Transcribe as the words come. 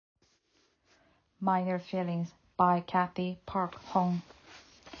Minor Feelings by Cathy Park Hong.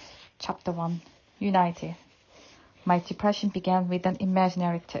 Chapter 1. United. My depression began with an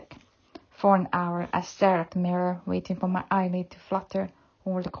imaginary tick. For an hour, I stared at the mirror, waiting for my eyelid to flutter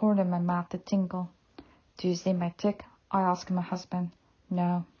or the corner of my mouth to tingle. Do you see my tick? I asked my husband.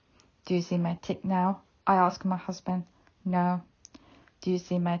 No. Do you see my tick now? I asked my husband. No. Do you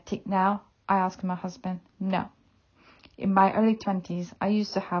see my tick now? I asked my husband. No. In my early 20s, I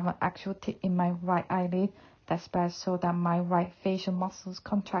used to have an actual tick in my right eyelid that spread so that my right facial muscles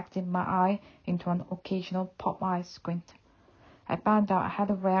contracted my eye into an occasional pop-eye squint. I found out I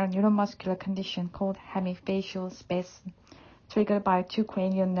had a rare neuromuscular condition called hemifacial spasm, triggered by two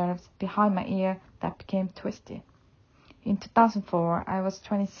cranial nerves behind my ear that became twisted. In 2004, I was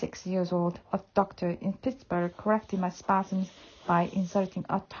 26 years old. A doctor in Pittsburgh corrected my spasms by inserting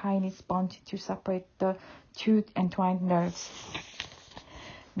a tiny sponge to separate the two entwined nerves.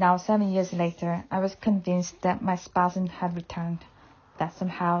 Now, 7 years later, I was convinced that my spasms had returned, that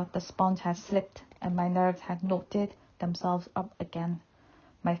somehow the sponge had slipped and my nerves had knotted themselves up again.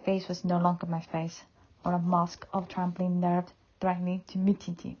 My face was no longer my face, but a mask of trembling nerves threatening to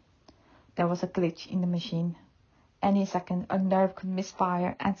mutilate. There was a glitch in the machine. Any second, a nerve could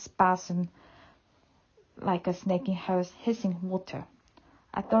misfire and spasm like a snake in hose hissing water.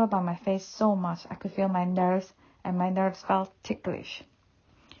 I thought about my face so much I could feel my nerves, and my nerves felt ticklish.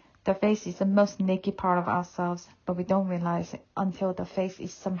 The face is the most naked part of ourselves, but we don't realize it until the face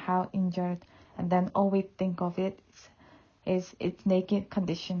is somehow injured, and then all we think of it is its naked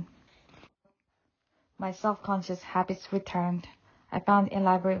condition. My self-conscious habits returned. I found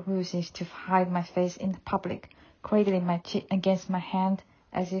elaborate ruses to hide my face in public, cradling my cheek against my hand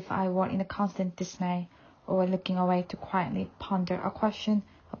as if I were in a constant dismay, or looking away to quietly ponder a question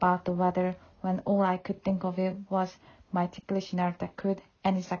about the weather when all I could think of it was my ticklish nerve that could,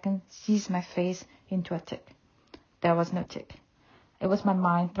 any second, seize my face into a tick. There was no tick. It was my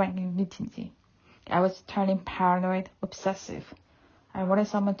mind threatening mutiny. I was turning paranoid, obsessive. I wanted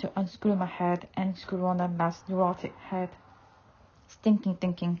someone to unscrew my head and screw on a less neurotic head. Stinking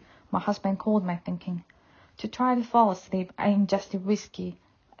thinking, my husband called my thinking. To try to fall asleep, I ingested whiskey,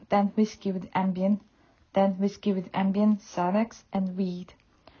 then whiskey with Ambien, Xanax, and weed.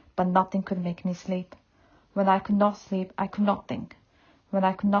 But nothing could make me sleep. When I could not sleep, I could not think. When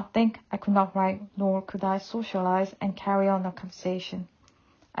I could not think, I could not write, nor could I socialize and carry on a conversation.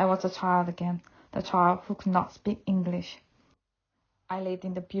 I was a child again, the child who could not speak English. I lived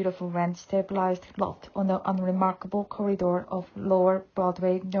in the beautiful rent-stabilized lot on the unremarkable corridor of Lower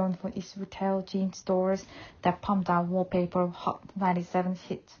Broadway, known for its retail jean stores that pumped out wallpaper of Hot 97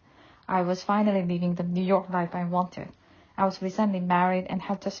 hits. I was finally living the New York life I wanted. I was recently married and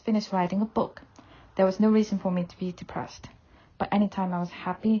had just finished writing a book. There was no reason for me to be depressed. But anytime I was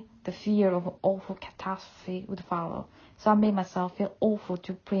happy, the fear of an awful catastrophe would follow. So I made myself feel awful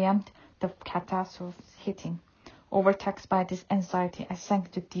to preempt the catastrophe hitting. Overtaxed by this anxiety, I sank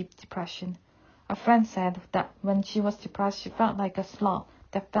into deep depression. A friend said that when she was depressed, she felt like a sloth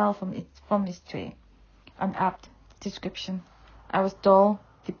that fell from its tree. An apt description. I was dull,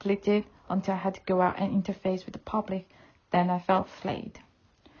 depleted, until I had to go out and interface with the public. Then I felt flayed.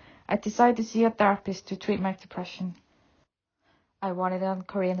 I decided to see a therapist to treat my depression. I wanted a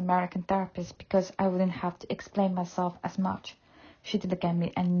Korean-American therapist because I wouldn't have to explain myself as much. She'd look at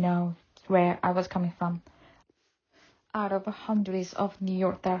me and know where I was coming from. Out of hundreds of New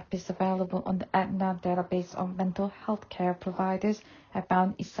York therapists available on the Aetna database of mental health care providers, I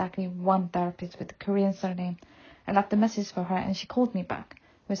found exactly one therapist with a Korean surname. I left a message for her and she called me back.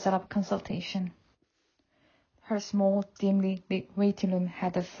 We set up a consultation. Her small, dimly lit waiting room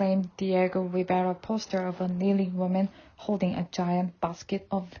had a framed Diego Rivera poster of a kneeling woman holding a giant basket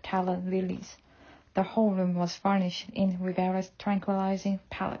of calla lilies. The whole room was furnished in Rivera's tranquilizing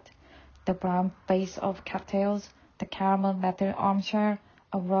palette. The brown vase of cattails, the caramel leather armchair,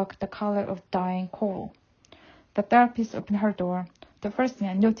 a rug the color of dying coral. The therapist opened her door. The first thing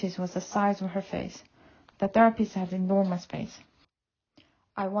I noticed was the size of her face. The therapist had an enormous face.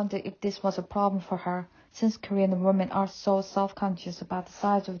 I wondered if this was a problem for her, since Korean women are so self-conscious about the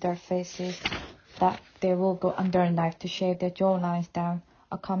size of their faces that they will go under a knife to shave their jawlines down.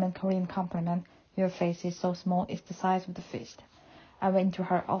 A common Korean compliment, your face is so small it's the size of the fist. I went to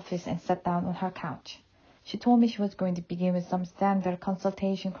her office and sat down on her couch. She told me she was going to begin with some standard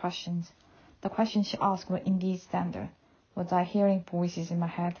consultation questions. The questions she asked were indeed standard. Was I hearing voices in my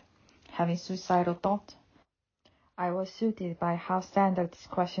head? Having suicidal thoughts? I was soothed by how standard these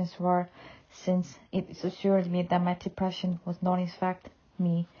questions were, since it assured me that my depression was not in fact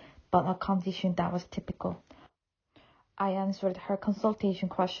me, but a condition that was typical. I answered her consultation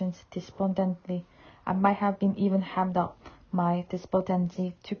questions despondently. I might have been even hammed up my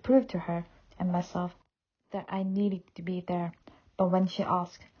despondency to prove to her and myself that I needed to be there. But when she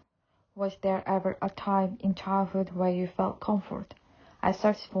asked, "Was there ever a time in childhood where you felt comfort?" I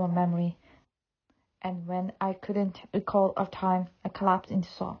searched for memory, and when I couldn't recall a time, I collapsed into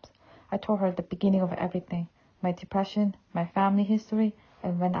sobs. I told her the beginning of everything, my depression, my family history,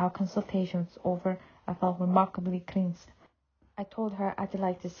 and when our consultation was over, I felt remarkably cleansed. I told her I'd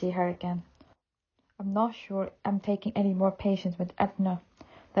like to see her again. "I'm not sure I'm taking any more patients with Edna,"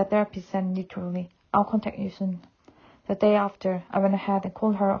 the therapist said neutrally. "I'll contact you soon." The day after, I went ahead and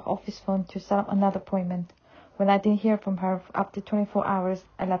called her office phone to set up another appointment. When I didn't hear from her for up to 24 hours,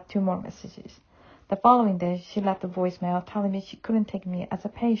 I left 2 more messages. The following day, she left a voicemail telling me she couldn't take me as a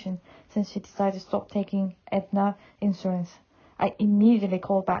patient since she decided to stop taking Aetna insurance. I immediately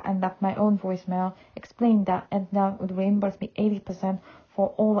called back and left my own voicemail, explaining that Aetna would reimburse me 80% for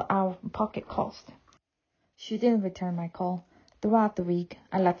all our pocket costs. She didn't return my call. Throughout the week,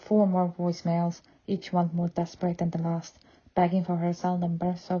 I left 4 more voicemails, each one more desperate than the last, begging for her cell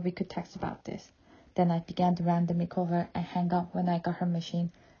number so we could text about this. Then I began to randomly call her and hang up when I got her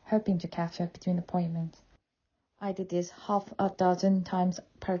machine, hoping to catch her between appointments. I did this half a dozen times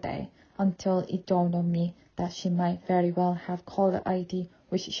per day until it dawned on me that she might very well have caller ID,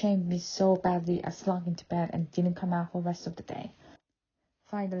 which shamed me so badly I slunk into bed and didn't come out for the rest of the day.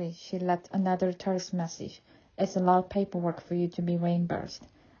 Finally, she left another terse message. "It's a lot of paperwork for you to be reimbursed."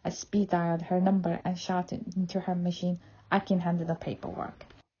 I speed dialed her number and shouted into her machine, "I can handle the paperwork."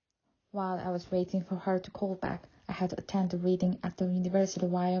 While I was waiting for her to call back, I had to attend a reading at the University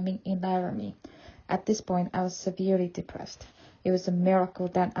of Wyoming in Laramie. At this point, I was severely depressed. It was a miracle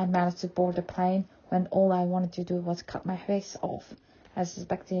that I managed to board the plane when all I wanted to do was cut my face off. I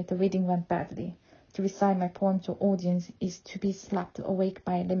suspected the reading went badly. To recite my poem to audience is to be slapped awake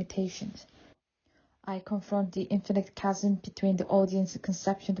by limitations. I confront the infinite chasm between the audience's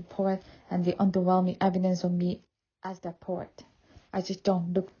conception of the poet and the underwhelming evidence of me as the poet. I just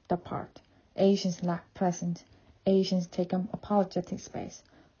don't look the part. Asians lack presence. Asians take up apologetic space.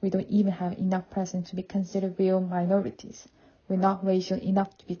 We don't even have enough presence to be considered real minorities. We're not racial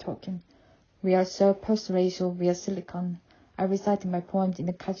enough to be talking. We are so post-racial we are silicon. I recited my poems in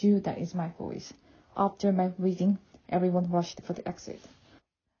the kazoo that is my voice. After my reading, everyone rushed for the exit.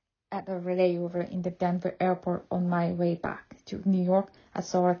 At a layover in the Denver airport on my way back to New York, I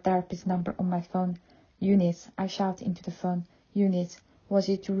saw a therapist's number on my phone. "Eunice," I shouted into the phone. "Eunice, was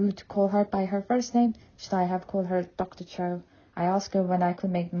it too rude to call her by her first name? Should I have called her Dr. Cho?" I asked her when I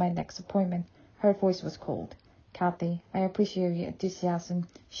could make my next appointment. Her voice was cold. "Cathy, I appreciate your enthusiasm,"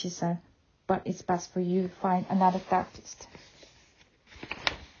 she said, "but it's best for you to find another therapist."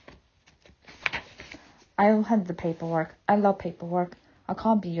 "I'll handle the paperwork. I love paperwork. I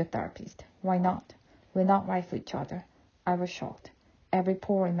can't be your therapist." "Why not?" "We're not right for each other." I was shocked. Every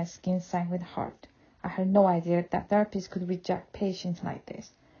pore in my skin sank with heart. I had no idea that therapists could reject patients like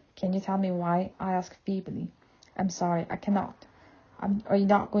this. "Can you tell me why?" I asked feebly. "I'm sorry, I cannot." Are you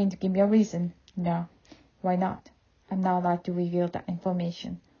not going to give me a reason?" "No." "Why not?" "I'm not allowed to reveal that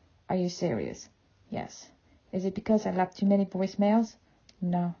information." "Are you serious?" "Yes." "Is it because I left too many voicemails?"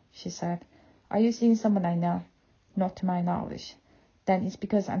 "No," she said. "Are you seeing someone I know?" "Not to my knowledge." "Then it's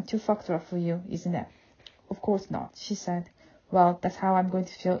because I'm too fucked up for you, isn't it?" "Of course not," she said. "Well, that's how I'm going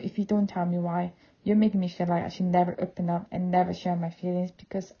to feel if you don't tell me why. You're making me feel like I should never open up and never share my feelings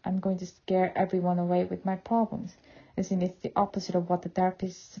because I'm going to scare everyone away with my problems. Isn't it the opposite of what the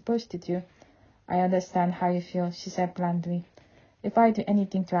therapist is supposed to do?" "I understand how you feel," she said blandly. "If I do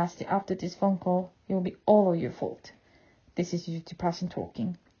anything drastic after this phone call, it will be all of your fault." "This is your depression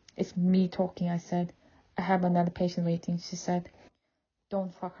talking." "It's me talking," I said. "I have another patient waiting," she said.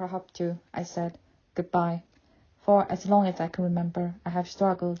 "Don't fuck her up too," I said. "Goodbye." For as long as I can remember, I have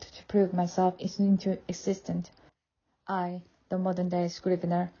struggled to prove myself into existence. I, the modern-day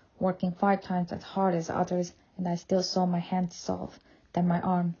scrivener, working 5 times as hard as others, and I still saw my hand dissolve, then my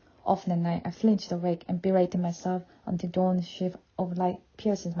arm. Often at night, I flinched awake and berated myself until dawn shift of light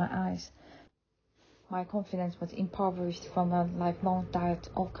pierces my eyes. My confidence was impoverished from a lifelong diet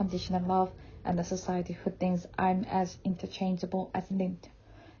of conditional love and a society who thinks I'm as interchangeable as lint.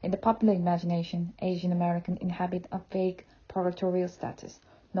 In the popular imagination, Asian Americans inhabit a vague purgatorial status,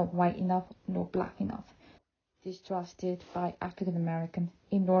 not white enough nor black enough. Distrusted by African American,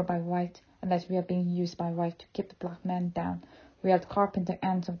 ignored by white, unless we are being used by white to keep the black man down. We are the carpenter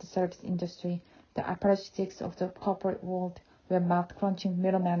ants of the service industry, the apparatchiks of the corporate world. We are mouth-crunching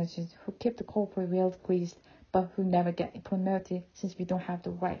middle managers who keep the corporate wheels greased, but who never get promoted since we don't have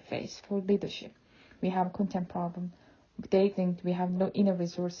the right face for leadership. We have a content problem. They think we have no inner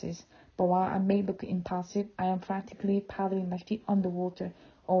resources, but while I may look impulsive, I am practically paddling my feet underwater,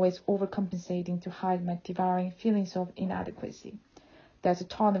 always overcompensating to hide my devouring feelings of inadequacy. There's a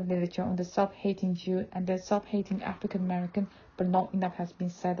ton of literature on the self-hating Jew and the self-hating African American, but not enough has been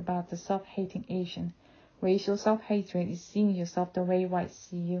said about the self-hating Asian. Racial self-hatred is seeing yourself the way whites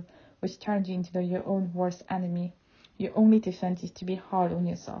see you, which turns you into your own worst enemy. Your only defense is to be hard on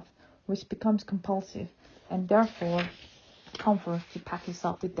yourself, which becomes compulsive, and therefore comfort to pack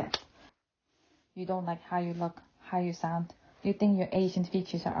yourself to death. You don't like how you look, how you sound. You think your Asian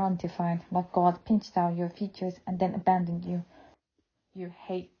features are undefined, like God pinched out your features and then abandoned you. You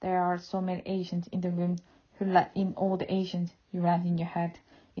hate there are so many Asians in the room who let in all the Asians, you rant in your head.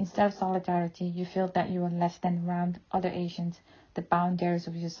 Instead of solidarity, you feel that you are less than around other Asians. The boundaries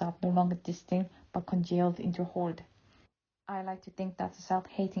of yourself no longer distinct but congealed into a horde. I like to think that the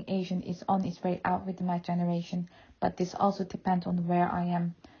self-hating Asian is on its way out with my generation, but this also depends on where I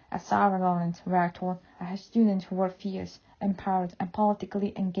am. At Sarah Lawrence, where I taught, I had students who were fierce, empowered, and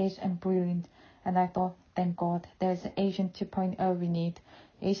politically engaged and brilliant, and I thought, thank God, there's an Asian 2.0 we need,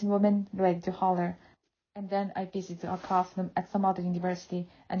 Asian woman ready to holler. And then I visited a classroom at some other university,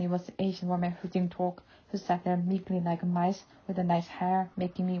 and it was the Asian woman who didn't talk, who sat there meekly like a mice with a nice hair,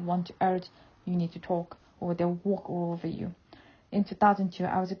 making me want to urge, you need to talk, or they'll walk all over you. In 2002,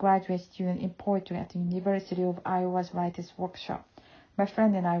 I was a graduate student in poetry at the University of Iowa's Writers' Workshop. My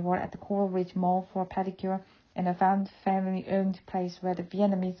friend and I were at the Coral Ridge Mall for a pedicure, and I found a family-owned place where the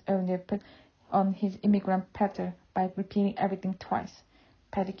Vietnamese owner put on his immigrant patter by repeating everything twice.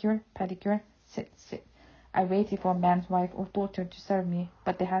 Pedicure, pedicure, sit, sit. I waited for a man's wife or daughter to serve me,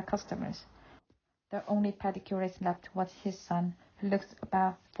 but they had customers. The only pedicurist left was his son, who looked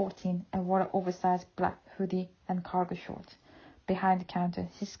about 14 and wore an oversized black hoodie and cargo shorts. Behind the counter,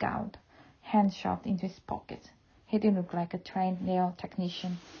 he scowled, hands shoved into his pockets. He didn't look like a trained nail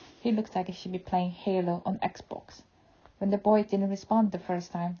technician. He looked like he should be playing Halo on Xbox. When the boy didn't respond the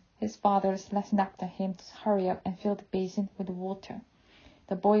first time, his father snapped at him to hurry up and fill the basin with water.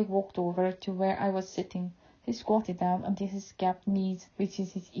 The boy walked over to where I was sitting. He squatted down until his scabbed knees reached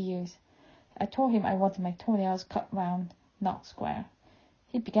his ears. I told him I wanted my toenails cut round, not square.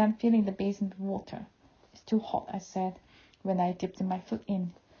 He began filling the basin with water. It's too hot, I said, when I dipped my foot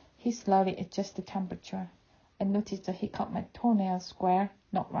in. He slowly adjusted the temperature. I noticed that he cut my toenails square,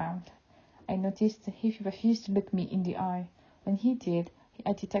 not round. I noticed that he refused to look me in the eye. When he did,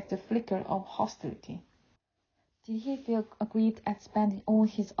 I detected a flicker of hostility. Did he feel aggrieved at spending all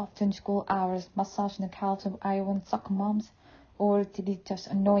his afternoon school hours massaging the calves of Iowan soccer moms? Or did it just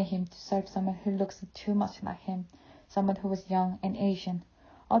annoy him to serve someone who looks too much like him, someone who was young and Asian?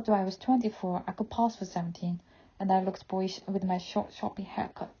 Although I was 24, I could pass for 17, and I looked boyish with my short, choppy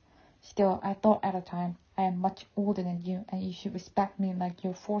haircut. Still, I thought at the time, I am much older than you, and you should respect me like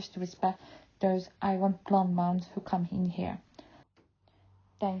you're forced to respect those Iowan blonde moms who come in here.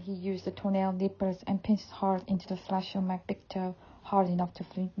 Then he used the toenail nippers and pinched hard into the flesh of my big toe, hard enough to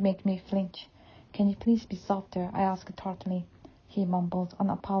make me flinch. Can you please be softer? I asked tartly. He mumbled an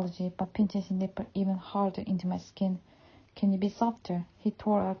apology, but pinched his nipper even harder into my skin. Can you be softer? He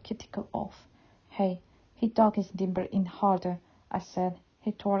tore a cuticle off. Hey, he dug his nipper in harder, I said.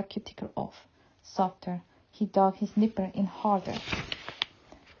 He tore a cuticle off. Softer. He dug his nipper in harder.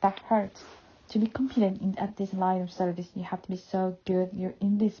 That hurts. To be competent at this line of service, you have to be so good you're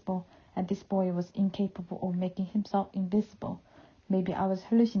invisible, and this boy was incapable of making himself invisible. Maybe I was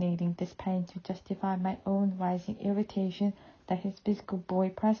hallucinating this pain to justify my own rising irritation that his physical boy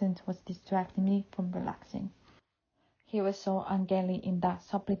presence was distracting me from relaxing. He was so ungainly in that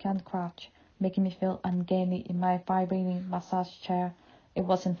supplicant crouch, making me feel ungainly in my vibrating massage chair. It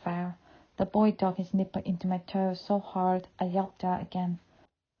wasn't fair. The boy dug his nipper into my toe so hard I yelped out again.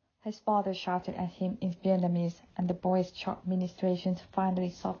 His father shouted at him in Vietnamese, and the boy's sharp ministrations finally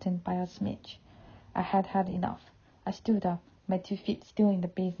softened by a smidge. I had had enough. I stood up, my 2 feet still in the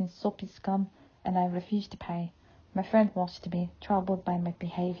basin's soapy scum, and I refused to pay. My friend watched me, troubled by my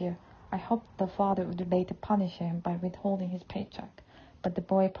behavior. I hoped the father would later punish him by withholding his paycheck, but the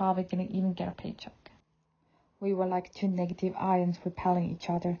boy probably didn't even get a paycheck. We were like 2 negative ions repelling each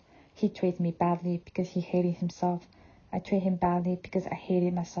other. He treated me badly because he hated himself. I treated him badly because I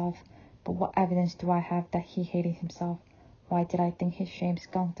hated myself. But what evidence do I have that he hated himself? Why did I think his shame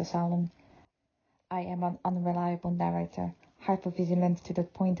skunked the salon? I am an unreliable narrator, hypervigilant to the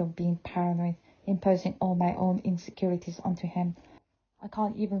point of being paranoid, imposing all my own insecurities onto him. I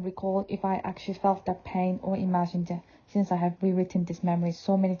can't even recall if I actually felt that pain or imagined it. Since I have rewritten this memory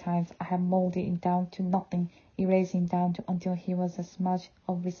so many times, I have molded it down to nothing, erasing down to until he was a smudge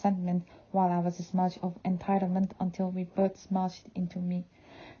of resentment, while I was a smudge of entitlement, until we both smudged into me.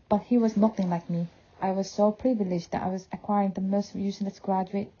 But he was nothing like me. I was so privileged that I was acquiring the most useless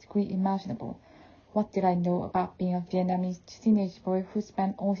graduate degree imaginable. What did I know about being a Vietnamese teenage boy who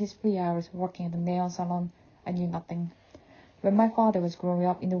spent all his free hours working at the nail salon? I knew nothing. When my father was growing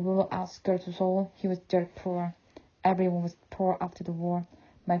up in the rural outskirts of Seoul, he was dirt poor. Everyone was poor after the war.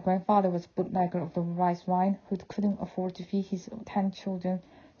 My grandfather was bootlegger of the rice wine who couldn't afford to feed his 10 children,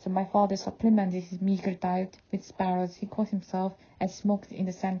 so my father supplemented his meager diet with sparrows he caught himself and smoked in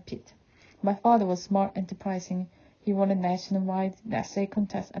the sandpit. My father was smart and enterprising. He won a nationwide essay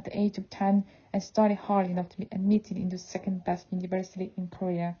contest at the age of 10 and studied hard enough to be admitted into the second best university in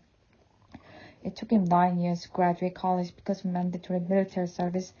Korea. It took him 9 years to graduate college because of mandatory military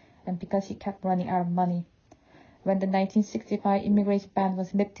service and because he kept running out of money. When the 1965 immigration ban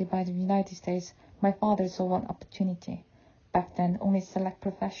was lifted by the United States, my father saw an opportunity. Back then, only select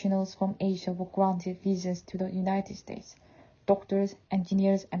professionals from Asia were granted visas to the United States: doctors,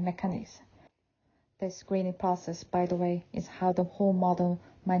 engineers, and mechanics. The screening process, by the way, is how the whole modern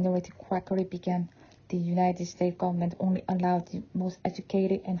minority quackery began. The United States government only allowed the most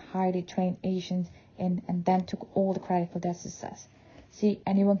educated and highly trained Asians in and then took all the credit for their success. See,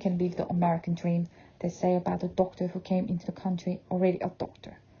 anyone can live the American dream, they say about the doctor who came into the country already a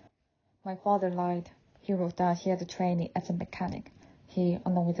doctor. My father lied. He wrote down he had a training as a mechanic. He,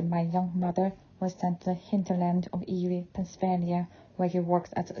 along with my young mother, was sent to the hinterland of Erie, Pennsylvania, where he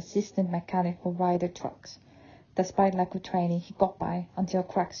worked as an assistant mechanic for Ryder trucks. Despite lack of training, he got by until a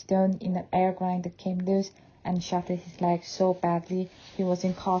cracked stone in an air grinder came loose and shattered his leg so badly he was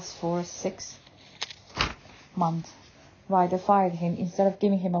in cast for 6 months. Ryder fired him instead of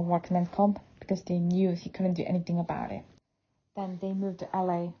giving him a workman's comp because they knew he couldn't do anything about it. Then they moved to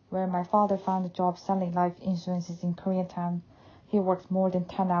LA, where my father found a job selling life insurances in Koreatown. He worked more than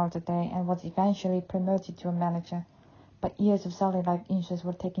 10 hours a day and was eventually promoted to a manager. But years of selling life insurance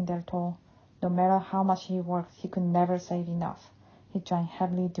were taking their toll. No matter how much he worked, he could never save enough. He drank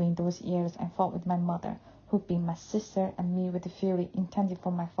heavily during those years and fought with my mother, who beat my sister and me with the fury intended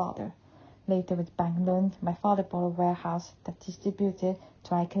for my father. Later, with bank loans, my father bought a warehouse that distributed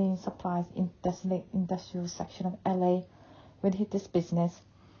dry cleaning supplies in the desolate industrial section of LA. With this business,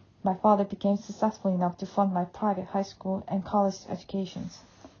 my father became successful enough to fund my private high school and college educations.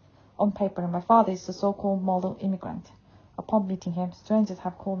 On paper, my father is a so-called model immigrant. Upon meeting him, strangers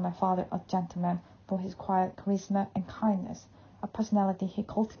have called my father a gentleman for his quiet charisma and kindness, a personality he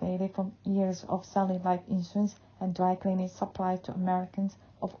cultivated from years of selling life insurance and dry cleaning supplies to Americans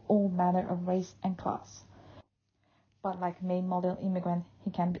of all manner of race and class. But like many model immigrant,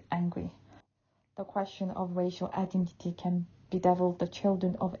 he can be angry. The question of racial identity can bedevil the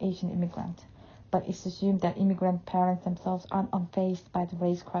children of Asian immigrants, but it's assumed that immigrant parents themselves aren't unfazed by the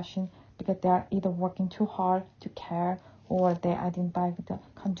race question because they are either working too hard to care or they identify with the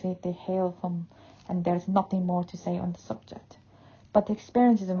country they hail from, and there's nothing more to say on the subject. But the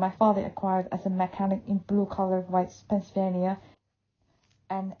experiences of my father acquired as a mechanic in blue-collar white Pennsylvania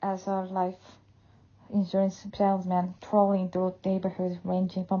and as a life insurance salesman trawling through neighborhoods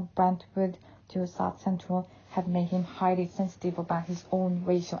ranging from Brentwood to South Central have made him highly sensitive about his own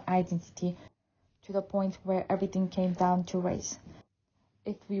racial identity to the point where everything came down to race.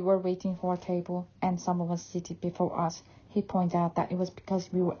 If we were waiting for a table and someone was seated before us, he pointed out that it was because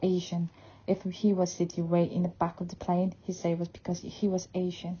we were Asian. If he was sitting way in the back of the plane, he said it was because he was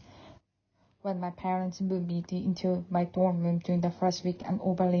Asian. When my parents moved me into my dorm room during the first week in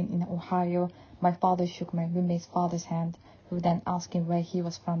Oberlin in Ohio, my father shook my roommate's father's hand, who then asked him where he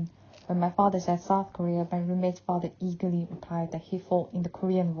was from. When my father said South Korea, my roommate's father eagerly replied that he fought in the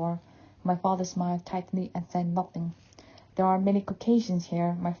Korean War. My father smiled tightly and said nothing. There are many Caucasians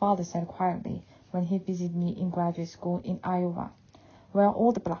here, my father said quietly when he visited me in graduate school in Iowa. Where are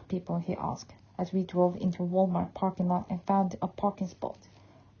all the black people? He asked, as we drove into a Walmart parking lot and found a parking spot.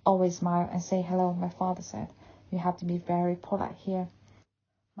 Always smile and say hello, my father said. You have to be very polite here.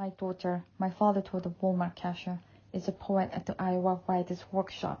 My daughter, my father told the Walmart cashier, is a poet at the Iowa Writers'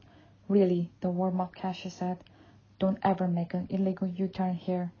 Workshop. Really, the Walmart cashier said. Don't ever make an illegal U-turn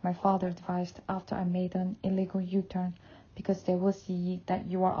here, my father advised after I made an illegal U-turn, because they will see that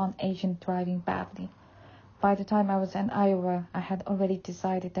you are on Asian driving badly. By the time I was in Iowa, I had already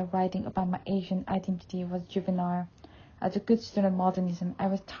decided that writing about my Asian identity was juvenile. As a good student of modernism, I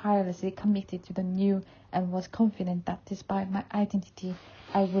was tirelessly committed to the new and was confident that despite my identity,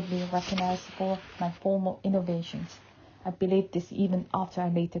 I would be recognized for my formal innovations. I believed this even after I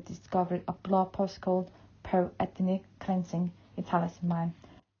later discovered a blog post called Pro-Ethnic Cleansing, italicized mine,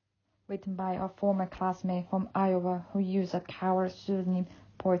 written by a former classmate from Iowa who used a coward pseudonym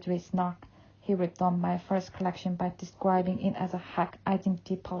Poetry Snark. He ripped on my first collection by describing it as a hack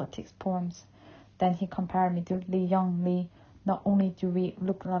identity politics poems. Then he compared me to Lee Young Lee. Not only do we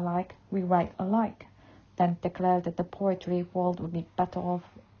look alike, we write alike. Then declared that the poetry world would be better off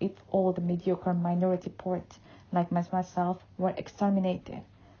if all the mediocre minority poets, like myself, were exterminated.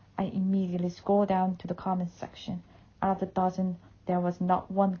 I immediately scrolled down to the comments section. Out of the dozen, there was not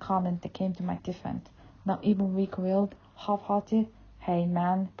one comment that came to my defense. Not even weak-willed, half-hearted, "Hey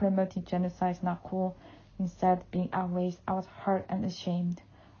man, promoting genocide is not cool." Instead, being outraged, I was hurt and ashamed.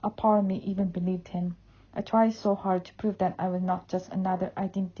 A part of me even believed him. I tried so hard to prove that I was not just another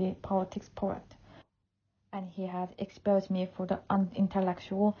identity politics poet, and he had exposed me for the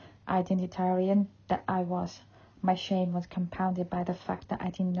unintellectual identitarian that I was. My shame was compounded by the fact that I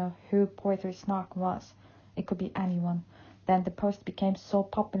didn't know who Poetry Snark was. It could be anyone. Then the post became so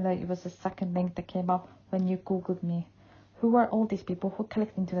popular it was the second link that came up when you Googled me. Who were all these people who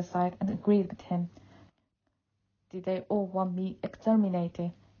clicked into the site and agreed with him? Did they all want me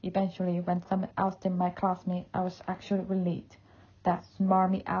exterminated? Eventually, when someone ousted my classmate, I was actually relieved. That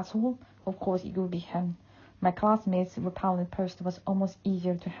smarmy asshole? Of course it would be him. My classmate's repellent post was almost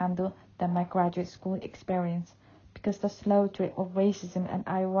easier to handle than my graduate school experience, because the slow drip of racism in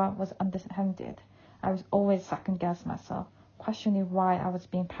Iowa was underhanded. I was always second-guessing myself, questioning why I was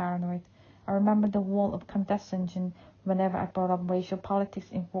being paranoid. I remember the wall of condescension whenever I brought up racial politics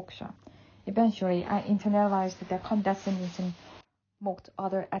in workshop. Eventually, I internalized that condescension mocked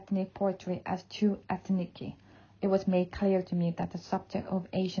other ethnic poetry as too ethnic. It was made clear to me that the subject of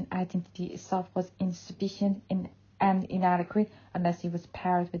Asian identity itself was insufficient and inadequate unless it was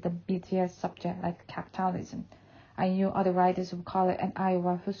paired with a beefier subject like capitalism. I knew other writers of color in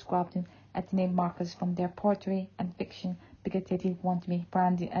Iowa who scrubbed in ethnic markers from their poetry and fiction because they didn't want to be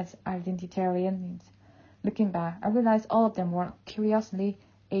branded as identitarians. Looking back, I realized all of them were curiously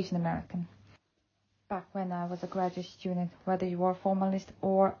Asian American. Back when I was a graduate student, whether you were formalist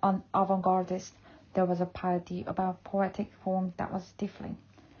or an avant-gardist, there was a piety about poetic form that was stifling.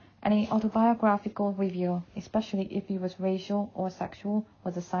 Any autobiographical review, especially if it was racial or sexual,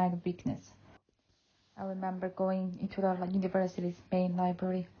 was a sign of weakness. I remember going into the university's main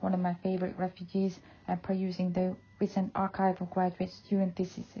library, one of my favorite refuges, and perusing the recent archive of graduate student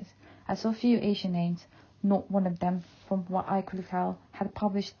theses. I saw few Asian names. Not one of them, from what I could tell, had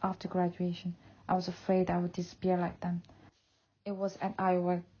published after graduation. I was afraid I would disappear like them. It was at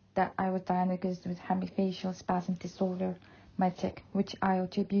Iowa that I was diagnosed with hemifacial spasm disorder. My tic, which I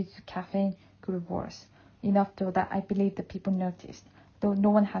attribute to caffeine, grew worse. Enough though that I believe that people noticed, though no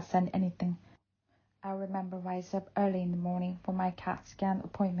one has said anything. I remember rising up early in the morning for my CAT scan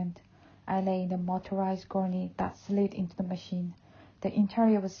appointment. I lay in the motorized gurney that slid into the machine. The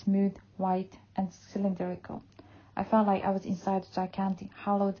interior was smooth, white, and cylindrical. I felt like I was inside a gigantic,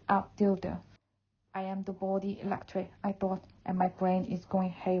 hollowed-out dildo. I am the body electric, I thought, and my brain is going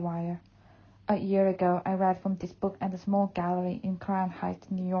haywire. A year ago, I read from this book at a small gallery in Crown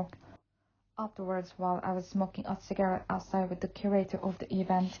Heights, New York. Afterwards, while I was smoking a cigarette outside with the curator of the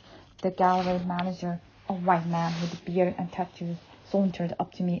event, the gallery manager, a white man with a beard and tattoos, sauntered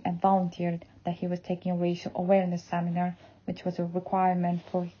up to me and volunteered that he was taking a racial awareness seminar, which was a requirement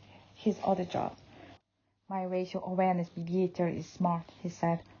for his other job. "My racial awareness mediator is smart," he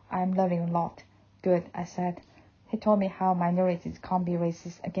said. "I am learning a lot." "Good," I said. He told me how minorities can't be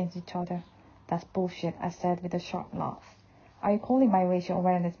racist against each other. "That's bullshit," I said with a sharp laugh. "Are you calling my racial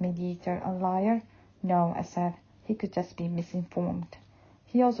awareness mediator a liar?" "No," I said. "He could just be misinformed."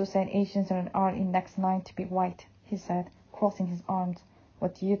 "He also said Asians are in next line to be white," he said, crossing his arms.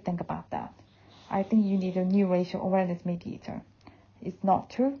 "What do you think about that?" "I think you need a new racial awareness mediator." "It's not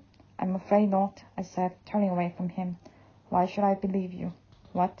true?" "I'm afraid not," I said, turning away from him. "Why should I believe you?"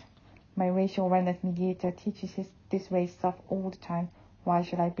 "What?" "My racial awareness mediator teaches this race stuff all the time. Why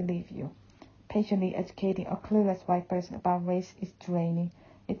should I believe you?" Patiently educating a clueless white person about race is draining.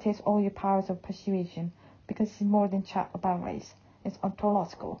 It takes all your powers of persuasion, because it's more than chat about race. It's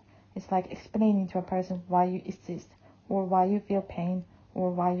ontological. It's like explaining to a person why you exist, or why you feel pain, or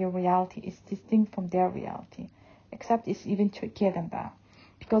why your reality is distinct from their reality. Except it's even trickier than that,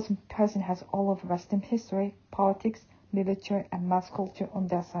 because a person has all of Western history, politics, literature, and mass culture on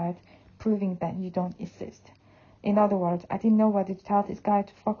their side, proving that you don't exist. In other words, I didn't know whether to tell this guy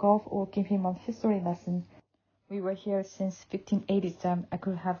to fuck off or give him a history lesson. "We were here since 1587, I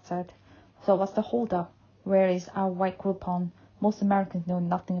could have said. "So what's the hold-up? Where is our white Groupon? Most Americans know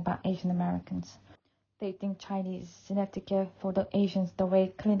nothing about Asian Americans." They think Chinese is genetic for the Asians the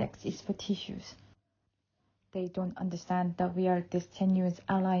way Kleenex is for tissues. They don't understand that we are this tenuous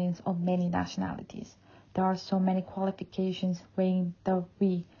alliance of many nationalities. There are so many qualifications weighing the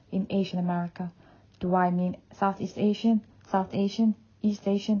we in Asian America. Do I mean Southeast Asian, South Asian, East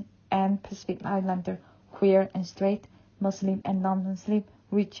Asian, and Pacific Islander, queer and straight, Muslim and non-Muslim,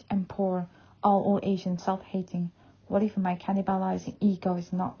 rich and poor, all Asian self-hating? What if my cannibalizing ego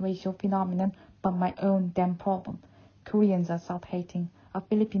is not a racial phenomenon, but my own damn problem? Koreans are self-hating. A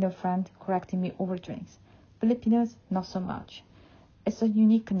Filipino friend correcting me over drinks. Filipinos, not so much. It's a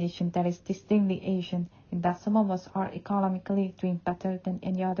unique condition that is distinctly Asian, in that some of us are economically doing better than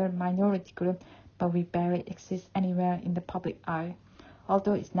any other minority group, but we barely exist anywhere in the public eye.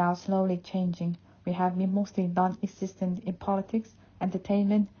 Although it's now slowly changing, we have been mostly non-existent in politics,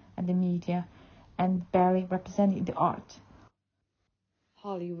 entertainment, and the media, and barely represented in the art.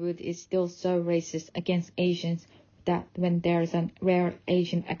 Hollywood is still so racist against Asians that when there's a rare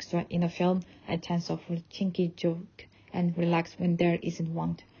Asian extra in a film, I tend to for a chinky joke and relax when there isn't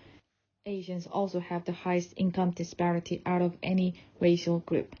one. Asians also have the highest income disparity out of any racial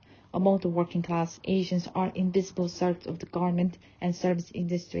group. Among the working class, Asians are invisible serfs of the garment and service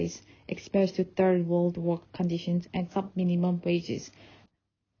industries, exposed to third world work conditions and sub-minimum wages.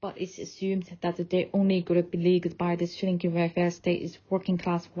 But it's assumed that the only group beleaguered by the shrinking welfare state is working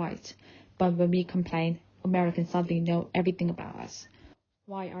class whites. But when we complain, Americans suddenly know everything about us.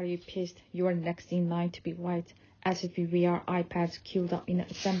 Why are you pissed? You are next in line to be white, as if we are iPads queued up in an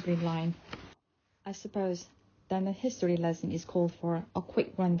assembly line. I suppose then a history lesson is called for, a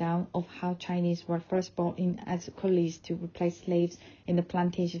quick rundown of how Chinese were first brought in as coolies to replace slaves in the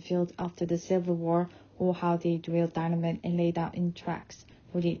plantation field after the Civil War, or how they drilled dynamite and laid out in tracks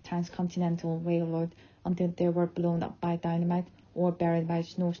for the transcontinental railroad until they were blown up by dynamite or buried by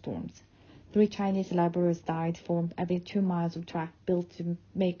snowstorms. 3 Chinese laborers died for every 2 miles of track built to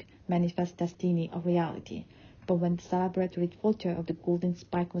make Manifest Destiny a reality. But when the celebratory photo of the golden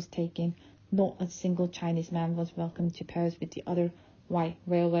spike was taken, not a single Chinese man was welcome to pose with the other white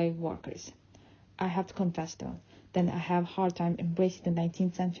railway workers. I have to confess though, that I have a hard time embracing the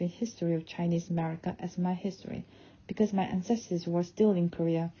 19th century history of Chinese America as my history, because my ancestors were still in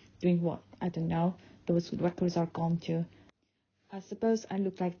Korea, doing what, I don't know, those records are gone too. I suppose I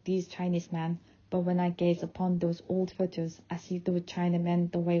look like these Chinese men, but when I gaze upon those old photos, I see those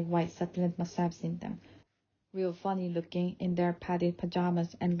Chinamen the way white settlers must have seen them. Real funny looking in their padded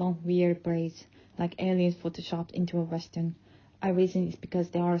pajamas and long weird braids, like aliens photoshopped into a western. I reason it's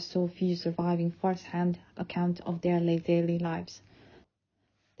because there are so few surviving first-hand accounts of their daily lives.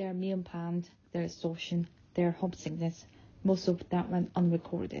 Their meal plans, their exhaustion, their homesickness, most of that went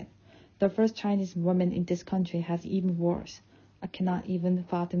unrecorded. The first Chinese woman in this country has even worse. I cannot even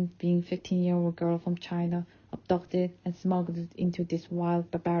fathom being a 15-year-old girl from China, abducted and smuggled into this wild,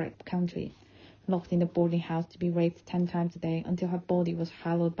 barbaric country, locked in a boarding house to be raped 10 times a day until her body was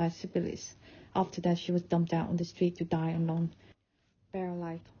hollowed by syphilis. After that, she was dumped out on the street to die alone. Bare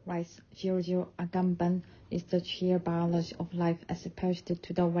life, rice, Giorgio Agamben, is the sheer biology of life as opposed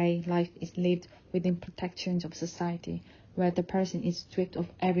to the way life is lived within protections of society, where the person is stripped of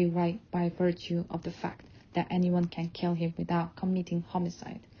every right by virtue of the fact that anyone can kill him without committing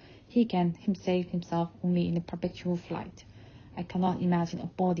homicide. He can save himself only in a perpetual flight. I cannot imagine a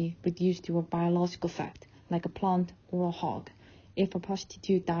body reduced to a biological fact, like a plant or a hog. If a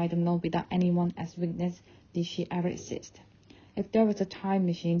prostitute died alone without anyone as witness, did she ever exist? If there was a time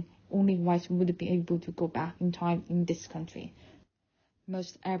machine, only whites would be able to go back in time in this country.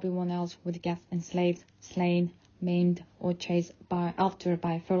 Most everyone else would get enslaved, slain, maimed, or chased after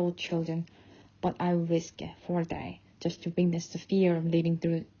by feral children. But I would risk it for a day, just to witness the fear of living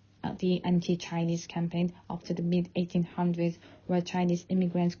through the anti-Chinese campaign after the mid-1800s, where Chinese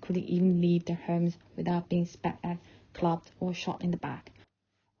immigrants couldn't even leave their homes without being spat at, clubbed, or shot in the back.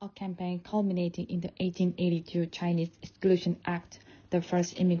 A campaign culminating in the 1882 Chinese Exclusion Act, the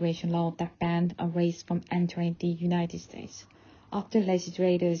first immigration law that banned a race from entering the United States. After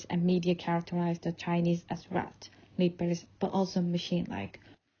legislators and media characterized the Chinese as rat, leapers, but also machine-like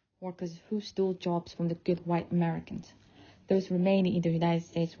workers who stole jobs from the good white Americans. Those remaining in the United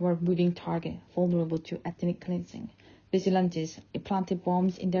States were a moving target, vulnerable to ethnic cleansing. Vigilantes planted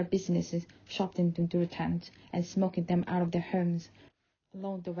bombs in their businesses, shot them through tents, and smoking them out of their homes.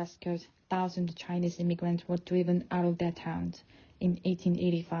 Along the West Coast, thousands of Chinese immigrants were driven out of their towns. In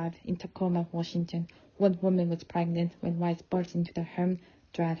 1885, in Tacoma, Washington, one woman was pregnant when whites burst into their home,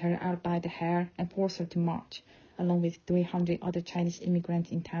 dragged her out by the hair, and forced her to march. Along with 300 other Chinese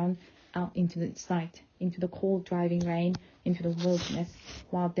immigrants in town, out into the night, into the cold driving rain, into the wilderness,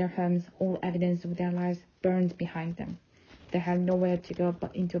 while their homes, all evidence of their lives, burned behind them. They had nowhere to go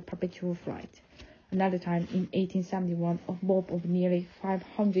but into a perpetual flight. Another time, in 1871, a mob of nearly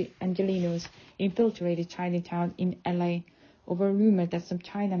 500 Angelenos infiltrated Chinatown in LA over a rumor that some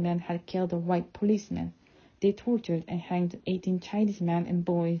Chinamen had killed a white policeman. They tortured and hanged 18 Chinese men and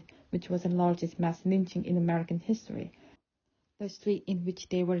boys, which was the largest mass lynching in American history. The street in which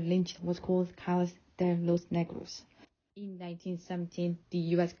they were lynched was called Calles de los Negros. In 1917, the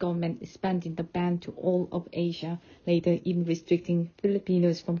U.S. government expanded the ban to all of Asia, later even restricting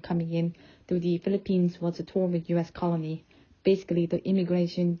Filipinos from coming in, though the Philippines was a former U.S. colony. Basically, the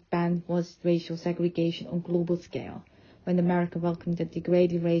immigration ban was racial segregation on global scale. When America welcomed the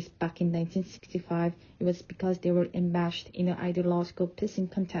degraded race back in 1965, it was because they were enmeshed in an ideological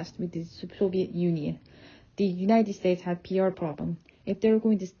pissing contest with the Soviet Union. The United States had PR problem. If they were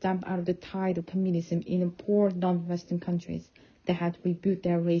going to stamp out the tide of communism in poor non-Western countries, they had to reboot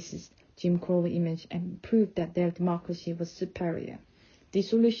their racist Jim Crow image and prove that their democracy was superior. The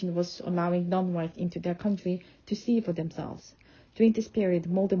solution was allowing non-whites into their country to see for themselves. During this period, the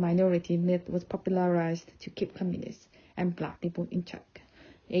model minority myth was popularized to keep communists and black people in check.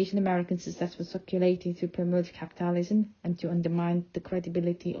 Asian American success was circulated to promote capitalism and to undermine the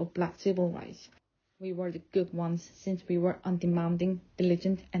credibility of black civil rights. We were the good ones since we were undemanding,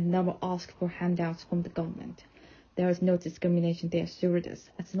 diligent, and never asked for handouts from the government. There is no discrimination, they assured us,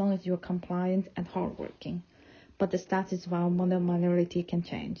 as long as you are compliant and hardworking. But the status of our model minority can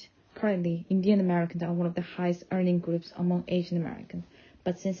change. Currently, Indian Americans are one of the highest earning groups among Asian Americans,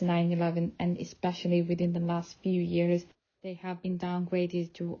 but since 9/11 and especially within the last few years, they have been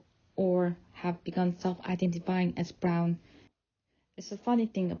downgraded to or have begun self-identifying as brown. It's a funny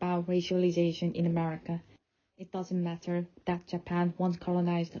thing about racialization in America. It doesn't matter that Japan once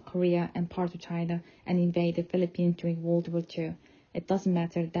colonized Korea and part of China and invaded the Philippines during World War II. It doesn't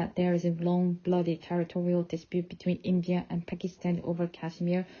matter that there is a long, bloody territorial dispute between India and Pakistan over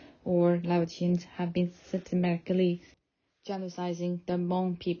Kashmir, or Laotians have been systematically genociding the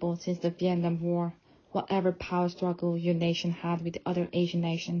Hmong people since the Vietnam War. Whatever power struggle your nation had with the other Asian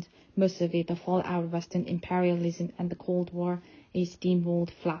nations, most of it the fallout of Western imperialism and the Cold War, is steamrolled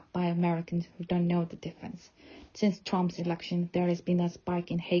flat by Americans who don't know the difference. Since Trump's election, there has been a spike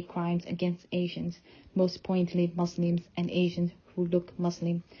in hate crimes against Asians, most pointedly Muslims and Asians who look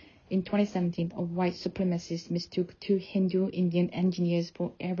Muslim. In 2017, a white supremacist mistook 2 Hindu Indian engineers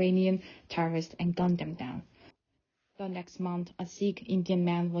for Iranian terrorists and gunned them down. The next month, a Sikh Indian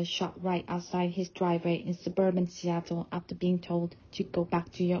man was shot right outside his driveway in suburban Seattle after being told to go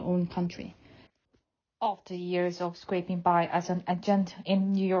back to your own country. After years of scraping by as an agent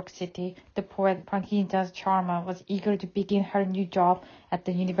in New York City, the poet Prankita Sharma was eager to begin her new job at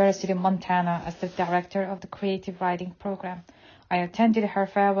the University of Montana as the director of the creative writing program. I attended her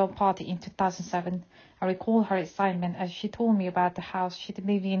farewell party in 2007. I recall her excitement as she told me about the house she'd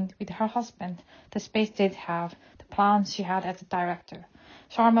live in with her husband, the space they'd have, the plans she had as a director.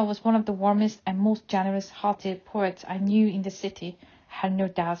 Sharma was one of the warmest and most generous-hearted poets I knew in the city. I had no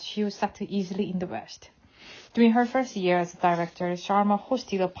doubt she would settle easily in the West. During her first year as a director, Sharma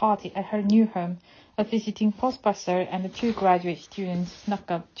hosted a party at her new home. A visiting professor and the 2 graduate students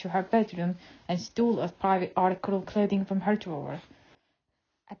snuck up to her bedroom and stole a private article of clothing from her drawer.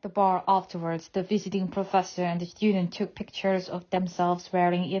 At the bar afterwards, the visiting professor and the student took pictures of themselves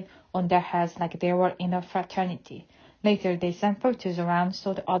wearing it on their heads like they were in a fraternity. Later, they sent photos around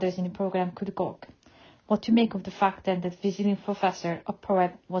so the others in the program could gawk. What to make of the fact that the visiting professor, a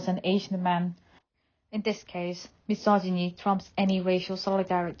poet, was an Asian man? In this case, misogyny trumps any racial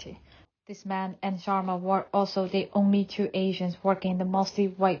solidarity. This man and Sharma were also the only 2 Asians working in the mostly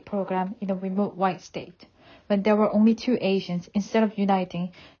white program in a remote white state. When there were only 2 Asians, instead of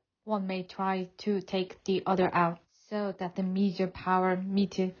uniting, one may try to take the other out, so that the measure power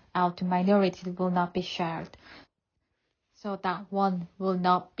meted out to minorities will not be shared, so that one will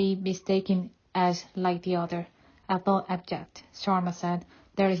not be mistaken as like the other. I felt abject, Sharma said.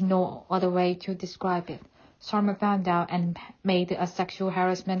 There is no other way to describe it. Sharma found out and made a sexual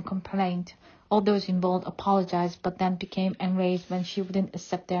harassment complaint. All those involved apologized but then became enraged when she wouldn't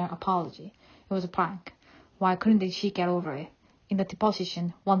accept their apology. It was a prank. Why couldn't she get over it? In the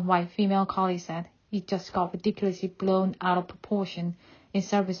deposition, one white female colleague said, "It just got ridiculously blown out of proportion."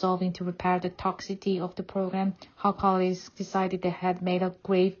 Instead of resolving to repair the toxicity of the program, her colleagues decided they had made a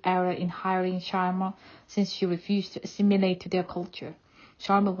grave error in hiring Sharma since she refused to assimilate to their culture.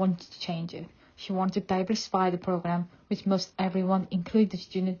 Sharma wanted to change it. She wanted to diversify the program, which most everyone, including the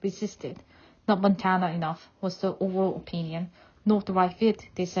students, resisted. Not Montana enough, was the overall opinion. Not the right fit,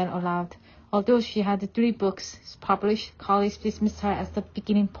 they said aloud. Although she had 3 books published, college dismissed her as the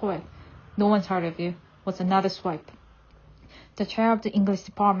beginning poet. No one's heard of you, was another swipe. The chair of the English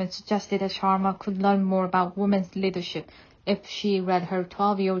department suggested that Sharma could learn more about women's leadership if she read her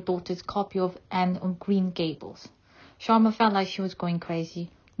 12-year-old daughter's copy of Anne of Green Gables. Sharma felt like she was going crazy.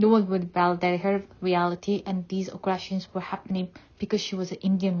 No one would validate her reality, and these aggressions were happening because she was an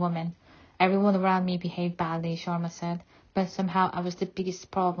Indian woman. Everyone around me behaved badly, Sharma said, but somehow I was the biggest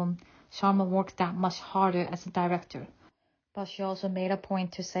problem. Sharma worked that much harder as a director. But she also made a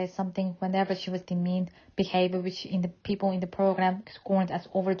point to say something whenever she was demeaned, behavior which people in the program scorned as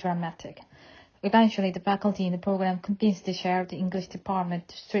overdramatic. Eventually, the faculty in the program convinced the chair of the English department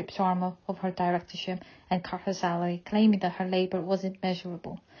to strip Sharma of her directorship and cut her salary, claiming that her labor wasn't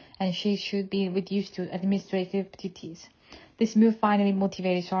measurable, and she should be reduced to administrative duties. This move finally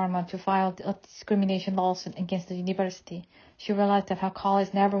motivated Sharma to file a discrimination lawsuit against the university. She realized that her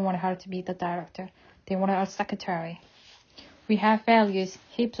college never wanted her to be the director. They wanted her secretary. We have failures,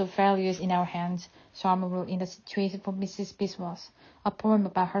 heaps of failures in our hands, Sharma wrote in The Situation for Mrs. Biswas, a poem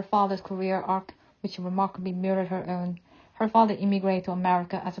about her father's career arc, which remarkably mirrored her own. Her father immigrated to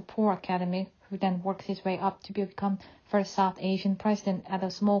America as a poor academic, who then worked his way up to become first South Asian president at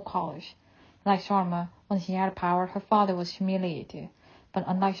a small college. Like Sharma, when she had power, her father was humiliated. But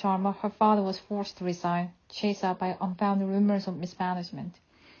unlike Sharma, her father was forced to resign, chased out by unfounded rumors of mismanagement.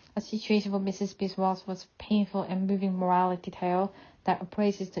 A situation for Mrs. Biswas was a painful and moving morality tale that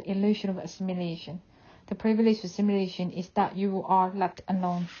appraises the illusion of assimilation. The privilege of assimilation is that you are left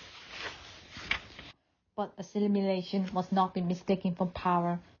alone. But assimilation must not be mistaken for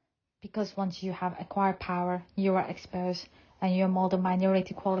power, because once you have acquired power, you are exposed, and your model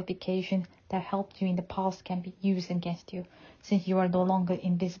minority qualification that helped you in the past can be used against you, since you are no longer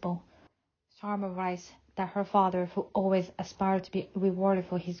invisible. Sharma writes that her father, who always aspired to be rewarded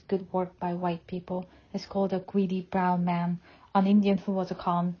for his good work by white people, is called a greedy brown man, an Indian who was a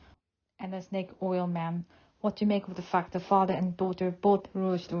con, and a snake oil man. What to make of the fact that father and daughter both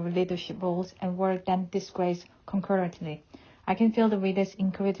rose to leadership roles and were then disgraced concurrently? I can feel the reader's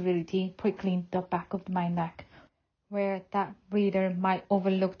incredulity prickling the back of my neck, where that reader might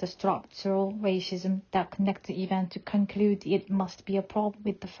overlook the structural racism that connects the event to conclude it must be a problem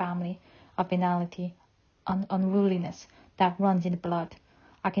with the family, a venality, an unruliness that runs in the blood.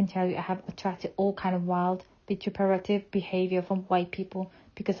 I can tell you I have attracted all kind of wild, vituperative behavior from white people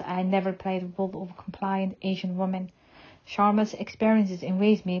because I never played the role of a compliant Asian woman. Sharma's experiences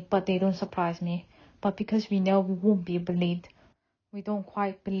enrage me, but they don't surprise me. But because we know we won't be believed, we don't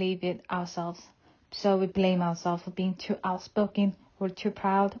quite believe it ourselves. So we blame ourselves for being too outspoken or too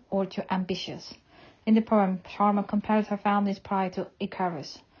proud or too ambitious. In the poem, Sharma compares her family's pride to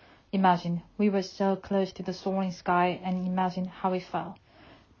Icarus. Imagine, we were so close to the soaring sky, and imagine how we fell.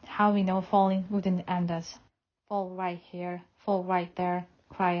 How we know falling wouldn't end us. Fall right here, fall right there,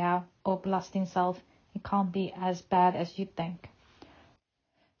 cry out, or blasting self. It can't be as bad as you think.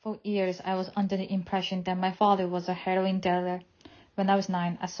 For years, I was under the impression that my father was a heroin dealer. When I was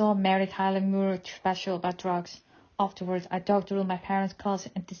 9, I saw a Mary Tyler Moore special about drugs. Afterwards, I dug through my parents'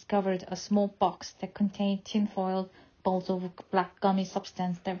 closet and discovered a small box that contained tinfoil balls of black gummy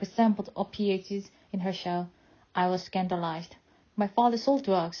substance that resembled opiates in her shell. I was scandalized. My father sold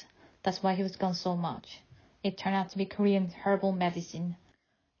drugs. That's why he was gone so much. It turned out to be Korean herbal medicine.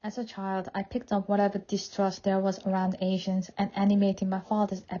 As a child, I picked up whatever distrust there was around Asians and animated my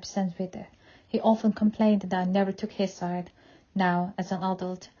father's absence with it. He often complained that I never took his side. Now, as an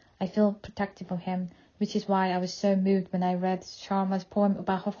adult, I feel protective of him, which is why I was so moved when I read Sharma's poem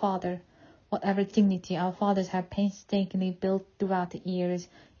about her father. Whatever dignity our fathers have painstakingly built throughout the years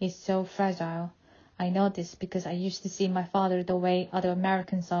is so fragile. I know this because I used to see my father the way other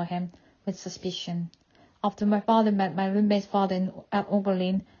Americans saw him, with suspicion. After my father met my roommate's father at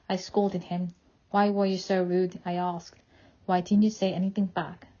Oberlin, I scolded him. Why were you so rude? I asked. Why didn't you say anything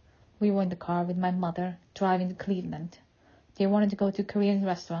back? We were in the car with my mother, driving to Cleveland. They wanted to go to a Korean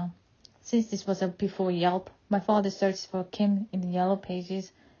restaurant. Since this was before Yelp, my father searched for Kim in the yellow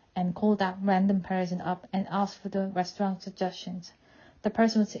pages and called that random person up and asked for the restaurant suggestions. The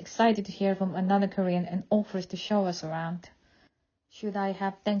person was excited to hear from another Korean and offers to show us around. Should I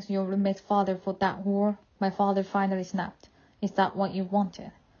have thanked your roommate's father for that war? My father finally snapped. Is that what you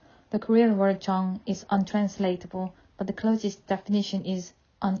wanted? The Korean word jong is untranslatable, but the closest definition is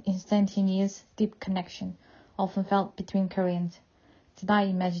an instantaneous, deep connection, often felt between Koreans. Did I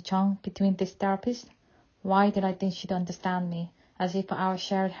imagine jong between this therapist? Why did I think she'd understand me, as if our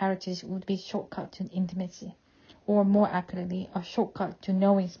shared heritage would be a shortcut to intimacy, or more accurately, a shortcut to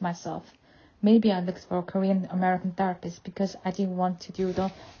knowing myself? Maybe I looked for a Korean American therapist because I didn't want to do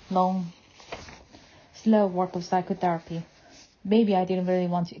the long, slow work of psychotherapy. Maybe I didn't really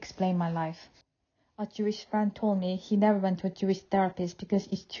want to explain my life. A Jewish friend told me he never went to a Jewish therapist because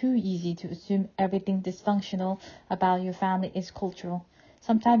it's too easy to assume everything dysfunctional about your family is cultural.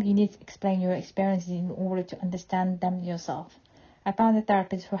 Sometimes you need to explain your experiences in order to understand them yourself. I found a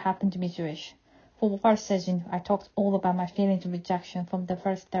therapist who happened to be Jewish. For the first session, I talked all about my feelings of rejection from the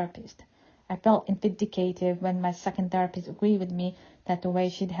first therapist. I felt vindicated when my second therapist agreed with me that the way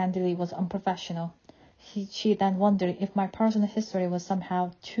she'd handled it was unprofessional. She then wondered if my personal history was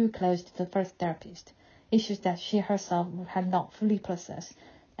somehow too close to the first therapist, issues that she herself had not fully processed,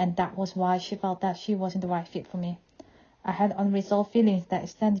 and that was why she felt that she wasn't the right fit for me. I had unresolved feelings that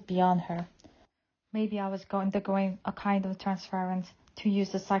extended beyond her. Maybe I was undergoing a kind of transference, to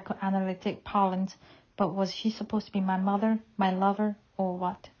use the psychoanalytic parlance, but was she supposed to be my mother, my lover, or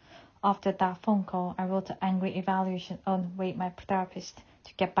what? After that phone call, I wrote an angry evaluation on my therapist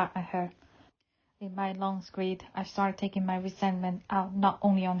to get back at her. In my long screed, I started taking my resentment out not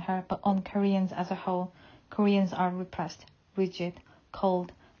only on her, but on Koreans as a whole. Koreans are repressed, rigid,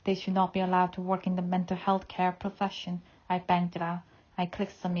 cold. They should not be allowed to work in the mental health care profession. I banged it out. I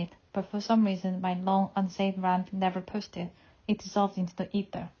clicked submit, but for some reason my long unsaved rant never posted. It dissolved into the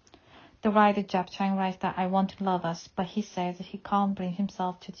ether. The writer Jap Chang writes that I want to love us, but he says that he can't bring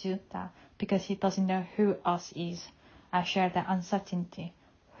himself to do that because he doesn't know who us is. I share that uncertainty.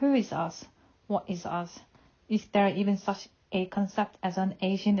 Who is us? What is us? Is there even such a concept as an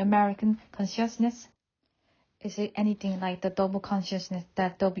Asian American consciousness? Is it anything like the double consciousness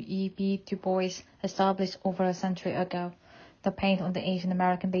that W.E.B. Du Bois established over a century ago? The paint on the Asian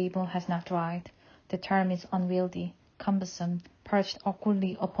American label has not dried. The term is unwieldy, cumbersome, perched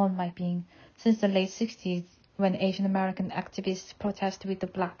awkwardly upon my being. Since the late 60s, when Asian American activists protested with the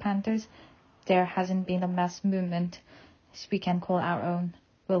Black Panthers, there hasn't been a mass movement we can call our own.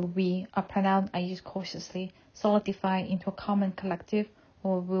 Will we, a pronoun I use cautiously, solidify into a common collective,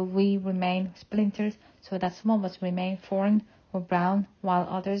 or will we remain splinters so that some of us remain foreign or brown, while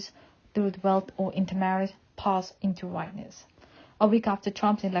others, through wealth or intermarriage, pass into whiteness? A week after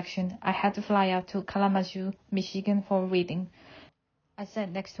Trump's election, I had to fly out to Kalamazoo, Michigan for a reading. I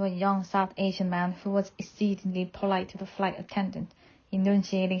sat next to a young South Asian man who was exceedingly polite to the flight attendant,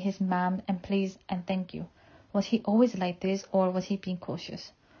 enunciating his ma'am and please and thank you. Was he always like this, or was he being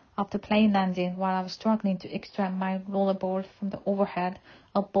cautious? After plane landing, while I was struggling to extract my rollerboard from the overhead,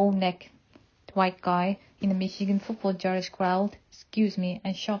 a bull-necked white guy in a Michigan football jersey growled, "Excuse me,"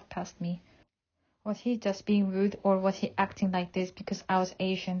 and shoved past me. Was he just being rude, or was he acting like this because I was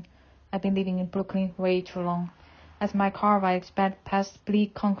Asian? I've been living in Brooklyn way too long. As my car ride sped past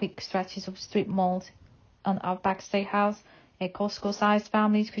bleak concrete stretches of strip malls, an Outback Steakhouse, a Costco-sized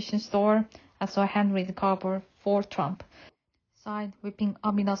family Christian store, I saw a handwritten cardboard for Trump, sign whipping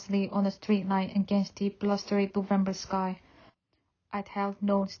ominously on a street light against the blustery November sky. I'd held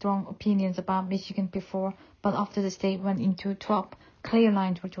no strong opinions about Michigan before, but after the state went into Trump, clear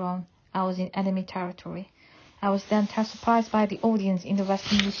lines were drawn. I was in enemy territory. I was then surprised by the audience in the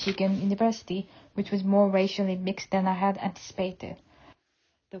Western Michigan University, which was more racially mixed than I had anticipated.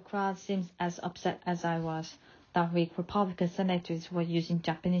 The crowd seemed as upset as I was. That week, Republican senators were using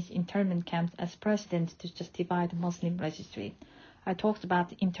Japanese internment camps as precedent to justify the Muslim registry. I talked about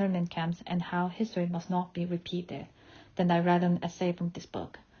the internment camps and how history must not be repeated. Then I read an essay from this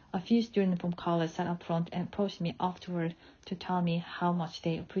book. A few students from college sat up front and approached me afterward to tell me how much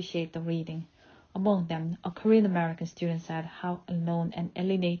they appreciate the reading. Among them, a Korean American student said how alone and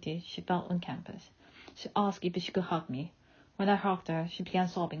alienated she felt on campus. She asked if she could hug me. When I hugged her, she began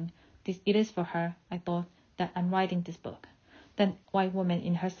sobbing. It is for her, I thought, that I'm writing this book. Then a white woman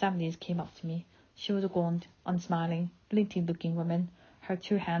in her 70s came up to me. She was a gaunt, unsmiling, flinty-looking woman, her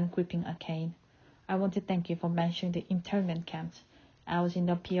two hands gripping a cane. I want to thank you for mentioning the internment camps. I was in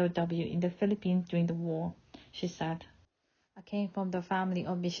the POW in the Philippines during the war, she said. I came from the family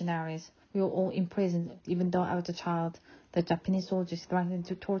of missionaries. We were all imprisoned, even though I was a child. The Japanese soldiers threatened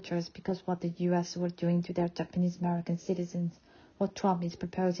to torture us because what the U.S. were doing to their Japanese American citizens. What Trump is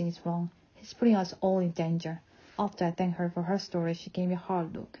proposing is wrong. He's putting us all in danger. After I thanked her for her story, she gave me a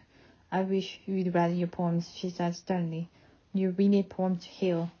hard look. I wish you'd read your poems, she said sternly. You really need poems to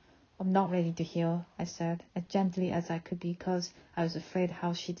heal. I'm not ready to heal, I said, as gently as I could because I was afraid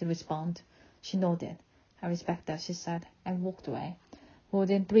how she'd respond. She nodded. I respect that, she said, and walked away. More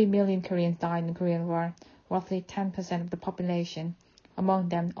than 3 million Koreans died in the Korean War, roughly 10% of the population. Among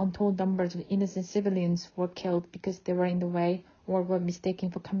them, untold numbers of innocent civilians were killed because they were in the way or were mistaken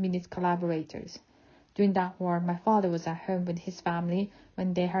for communist collaborators. During that war, my father was at home with his family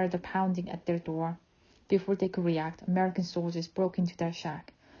when they heard the pounding at their door. Before they could react, American soldiers broke into their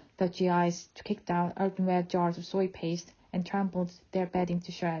shack. The GIs kicked out earthenware jars of soy paste and trampled their bedding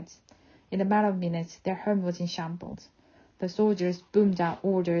to shreds. In a matter of minutes, their home was in shambles. The soldiers boomed out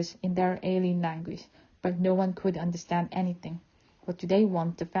orders in their alien language, but no one could understand anything. What do they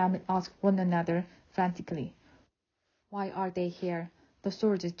want? The family asked one another frantically. Why are they here? The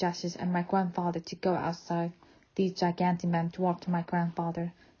soldiers gestured at my grandfather to go outside. These gigantic men dwarfed my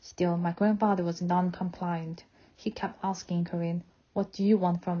grandfather. Still, my grandfather was non-compliant. He kept asking in Korean, "What do you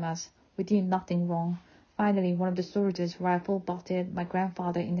want from us? We did nothing wrong." Finally, one of the soldiers' rifle butted my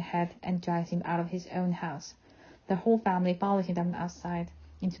grandfather in the head and dragged him out of his own house. The whole family followed him outside,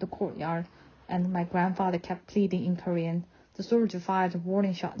 into the courtyard, and my grandfather kept pleading in Korean. The soldier fired a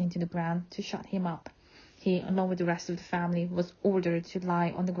warning shot into the ground to shut him up. He, along with the rest of the family, was ordered to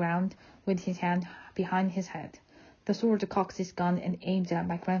lie on the ground with his hand behind his head. The soldier cocked his gun and aimed at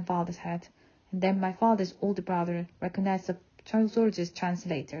my grandfather's head. And then my father's older brother recognized the soldier's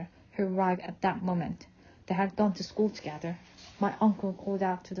translator, who arrived at that moment. They had gone to school together. My uncle called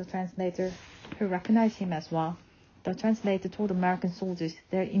out to the translator, who recognized him as well. The translator told American soldiers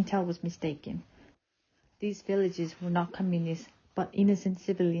their intel was mistaken. These villagers were not communists, but innocent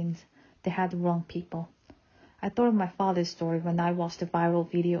civilians. They had the wrong people. I thought of my father's story when I watched the viral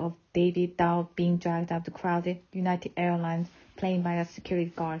video of David Dow being dragged out of the crowded United Airlines plane by a security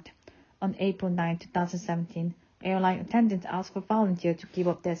guard. On April 9, 2017, airline attendants asked for volunteers to give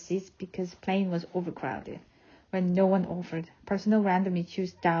up their seats because the plane was overcrowded. When no one offered, personnel randomly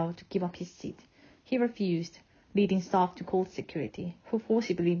chose Dow to give up his seat. He refused, leading staff to call security, who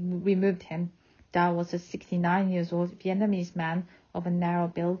forcibly removed him. Dow was a 69-year-old Vietnamese man of a narrow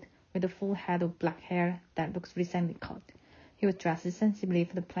build, with a full head of black hair that looks recently cut. He was dressed sensibly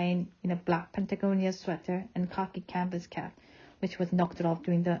for the plane in a black Patagonia sweater and khaki canvas cap, which was knocked off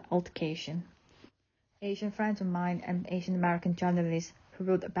during the altercation. Asian friends of mine and Asian American journalists who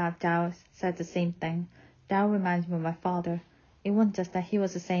wrote about Dow said the same thing. Dow reminds me of my father. It wasn't just that he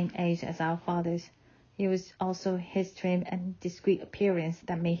was the same age as our fathers. It was also his trim and discreet appearance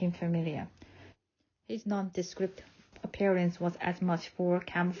that made him familiar. His nondescript appearance was as much for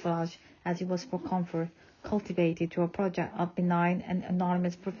camouflage as it was for comfort, cultivated to a project of benign and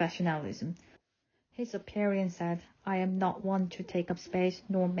anonymous professionalism. His appearance said, "I am not one to take up space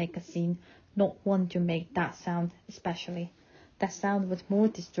nor make a scene, not one to make that sound especially." That sound was more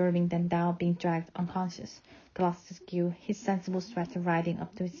disturbing than Dow being dragged unconscious, glasses askew, his sensible sweater riding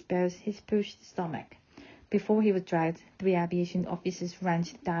up to his pushed stomach. Before he was dragged, 3 aviation officers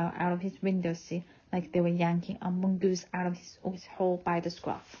wrenched Dow out of his window seat like they were yanking a mongoose out of his hole by the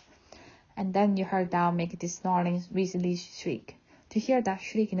scruff. And then you heard Dow make this snarling, weaselly shriek. To hear that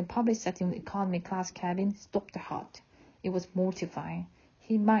shriek in a public setting with economy class cabin stopped the heart. It was mortifying.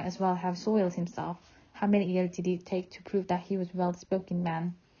 He might as well have soiled himself. How many years did it take to prove that he was a well-spoken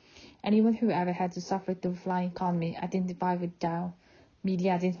man? Anyone who ever had to suffer through flying economy identified with Dow.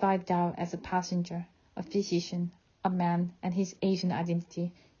 Media identified Dow as a passenger, a physician, a man, and his Asian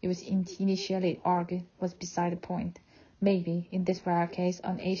identity, it was initially argued, was beside the point. Maybe, in this rare case,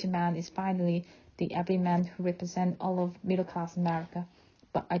 an Asian man is finally the everyman who represents all of middle-class America.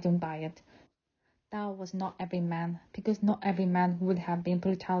 But I don't buy it. Dow was not every man, because not every man would have been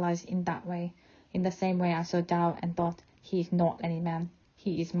brutalized in that way. In the same way I saw Dow and thought, he is not any man.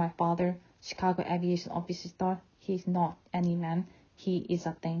 He is my father. Chicago aviation officers thought, he is not any man. He is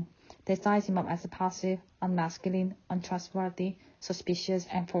a thing. They sized him up as a passive, unmasculine, untrustworthy, suspicious,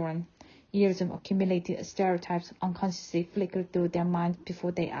 and foreign. Years of accumulated stereotypes unconsciously flickered through their minds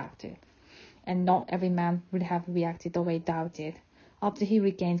before they acted. And not every man would have reacted the way Dow did. After he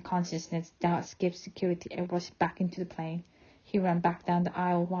regained consciousness, Dow escaped security and rushed back into the plane. He ran back down the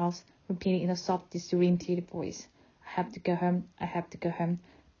aisle whilst repeating in a soft, disoriented voice, "I have to go home, I have to go home."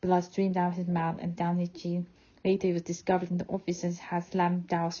 Blood streamed down his mouth and down his chin. Later it was discovered that the officers had slammed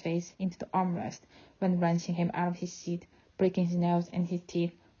Dow's face into the armrest when wrenching him out of his seat, breaking his nose and his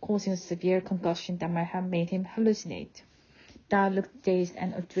teeth, causing a severe concussion that might have made him hallucinate. Dow looked dazed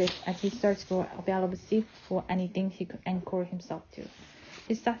and adrift as he searched for available seat or anything he could anchor himself to.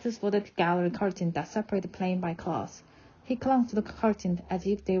 His status for the gallery curtain that separated the plane by class. He clung to the curtain as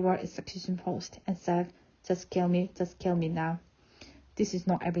if they were a succession post and said, just kill me now." This is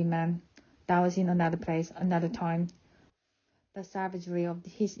not every man. Dow was in another place, another time. The savagery of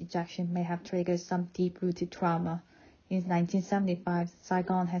his ejection may have triggered some deep-rooted trauma. In 1975,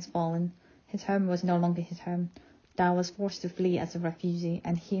 Saigon has fallen. His home was no longer his home. Dow was forced to flee as a refugee,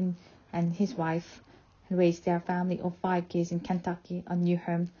 and him and his wife raised their family of 5 kids in Kentucky, a new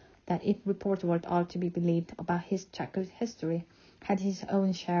home, that if reported were all to be believed about his checkered history, had his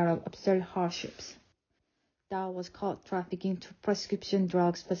own share of absurd hardships. Dao was caught trafficking prescription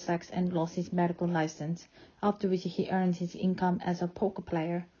drugs for sex and lost his medical license, after which he earned his income as a poker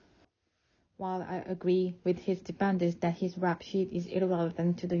player. While I agree with his defenders that his rap sheet is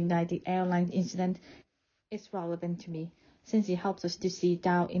irrelevant to the United Airlines incident, it's relevant to me, since it helps us to see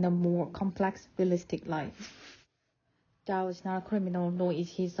Dao in a more complex, realistic light. Dao is not a criminal, nor is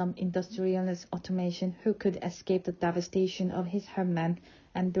he some industrialist automation who could escape the devastation of his homeland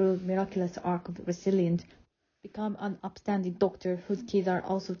and through miraculous arc of resilience become an upstanding doctor whose kids are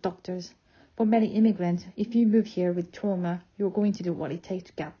also doctors. For many immigrants, if you move here with trauma, you're going to do what it takes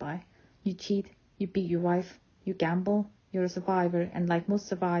to get by. You cheat, you beat your wife, you gamble, you're a survivor, and like most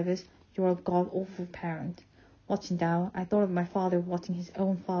survivors, you're a god-awful parent. Watching Dao, I thought of my father watching his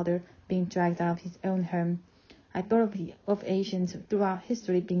own father being dragged out of his own home. I thought of Asians throughout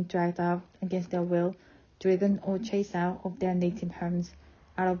history being dragged out against their will, driven or chased out of their native homes,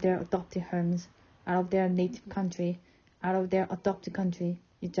 out of their adopted homes, out of their native country, out of their adopted country,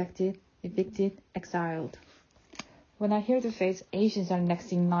 ejected, evicted, exiled. When I hear the phrase, Asians are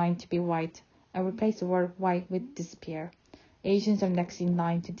next in line to be white, I replace the word white with disappear. Asians are next in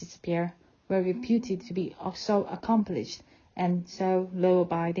line to disappear. We're reputed to be so accomplished and so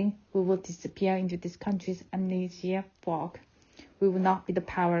law-abiding, we will disappear into this country's amnesia fog. We will not be the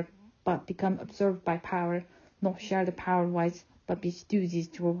power, but become absorbed by power, not share the power rights, but be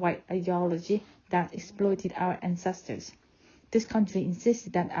stooges to a white ideology that exploited our ancestors. This country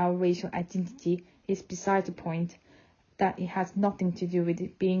insisted that our racial identity is beside the point, that it has nothing to do with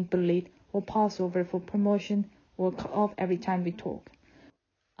it being bullied or passed over for promotion or cut off every time we talk.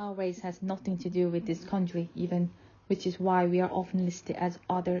 Our race has nothing to do with this country even, which is why we are often listed as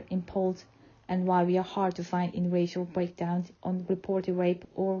other in polls and why we are hard to find in racial breakdowns on reported rape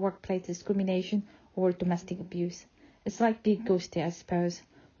or workplace discrimination or domestic abuse. It's like being ghosted, I suppose.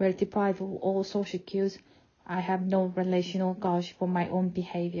 We're deprived of all social cues. I have no relational gauge for my own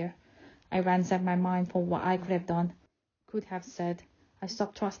behavior. I ransack my mind for what I could have done, could have said. I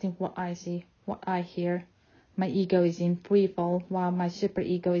stop trusting what I see, what I hear. My ego is in free fall while my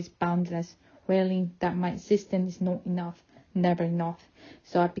superego is boundless, wailing that my system is not enough, never enough.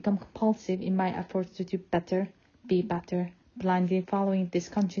 So I become compulsive in my efforts to do better, be better, blindly following this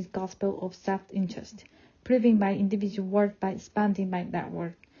country's gospel of self-interest, proving my individual worth by expanding my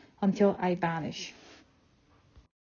network until I vanish.